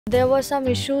There were some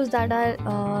issues that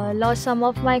I lost some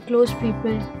of my close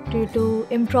people due to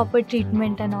improper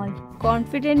treatment and all.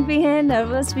 Confident भी है,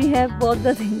 nervous भी है, both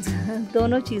the things.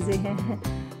 दोनों चीज़ें हैं.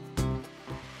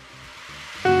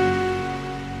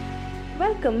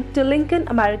 Welcome to Lincoln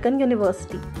American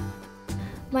University.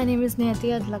 My name is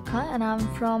Niyati Adilakha and I'm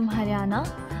from Haryana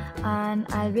and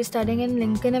I'll be studying in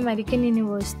Lincoln American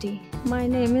University. My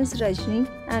name is Rajni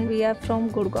and we are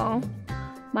from Gurgaon.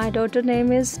 My daughter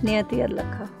name is Niyati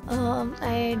Adilakha.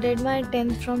 I did my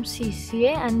 10th from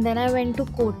CCA and then I went to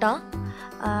Kota.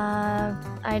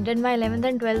 I did my 11th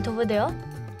and 12th over there.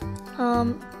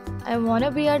 I want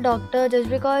to be a doctor just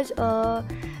because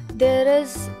there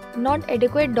is not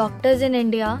adequate doctors in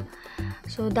India.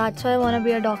 So that's why I want to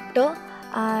be a doctor.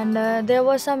 And there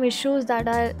were some issues that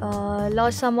I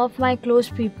lost some of my close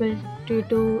people due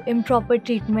to improper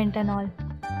treatment and all.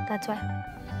 That's why.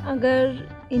 अगर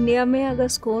India में अगर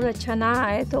score अच्छा ना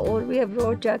आए तो और भी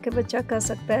abroad जाके बच्चा कर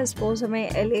सकता है. सपोज़ हमें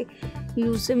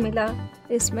LAU से मिला,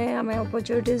 इसमें हमें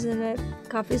अपॉर्चुनिटीज़ में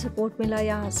काफ़ी सपोर्ट मिला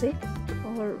यहाँ से.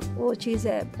 और वो चीज़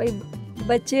है भाई,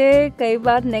 बच्चे कई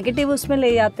बार नेगेटिव उसमें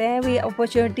ले जाते हैं, भी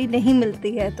अपॉर्चुनिटी नहीं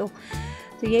मिलती है. तो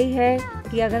यही है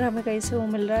कि अगर हमें कहीं से वो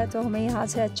मिल रहा है तो हमें यहाँ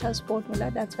से अच्छा सपोर्ट मिला.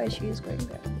 That's why she is going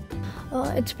there.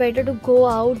 It's better to go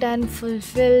out and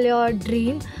fulfill your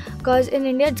dream because in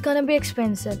India it's gonna be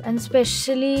expensive, and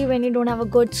especially when you don't have a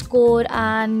good score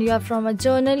and you are from a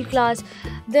journal class,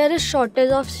 there is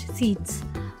shortage of seats.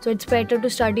 So it's better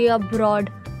to study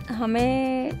abroad.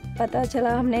 हमें पता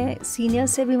चला, हमने senior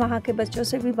से भी वहाँ के बच्चों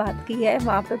से भी बात की है.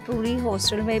 वहाँ पे पूरी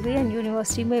हॉस्टल में भी एंड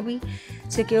यूनिवर्सिटी में भी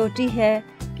सिक्योरिटी है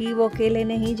कि वो अकेले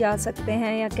नहीं जा सकते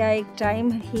हैं, या क्या एक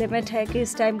टाइम लिमिट है कि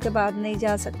इस टाइम के बाद नहीं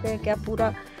जा सकते हैं, क्या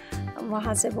पूरा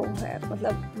वहाँ से वो है.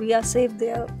 मतलब we are safe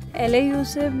there. LAU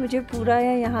से मुझे पूरा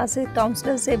है, यहाँ से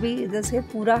काउंसलर से भी इधर से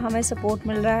पूरा हमें सपोर्ट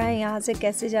मिल रहा है. यहाँ से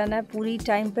कैसे जाना है पूरी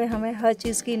टाइम पे हमें हर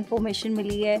चीज़ की इन्फॉर्मेशन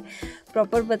मिली है.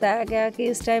 प्रॉपर बताया गया कि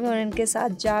इस टाइम और इनके साथ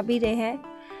जा भी रहे हैं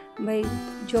भाई,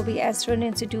 जो भी एस्ट्रोन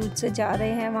इंस्टीट्यूट से जा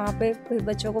रहे हैं वहाँ पे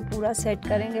बच्चों को पूरा सेट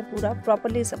करेंगे, पूरा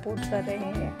प्रॉपरली सपोर्ट कर रहे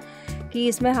हैं कि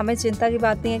इसमें हमें चिंता की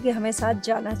बात नहीं है कि हमें साथ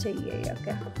जाना चाहिए या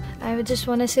क्या. I would just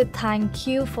want to say thank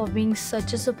you for being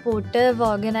such a supportive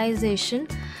organization.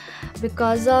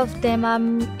 Because of them I'm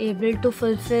able to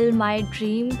fulfill my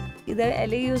dream. इधर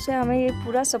LAU से हमें ये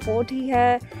पूरा सपोर्ट ही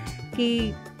है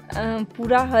कि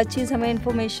पूरा हर चीज़ हमें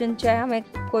इन्फॉर्मेशन, चाहे हमें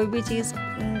कोई भी चीज़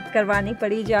करवानी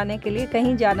पड़ी जाने के लिए,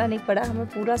 कहीं जाना नहीं पड़ा, हमें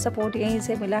पूरा सपोर्ट यहीं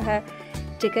से मिला है.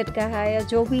 टिकट का है या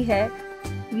जो भी है,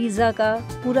 वीज़ा का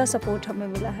पूरा सपोर्ट हमें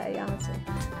मिला है यहाँ से.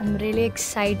 I'm really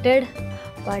excited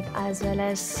but as well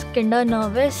as kinda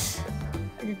nervous.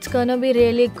 It's gonna be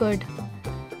really good.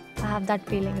 I have that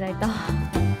feeling right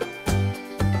now.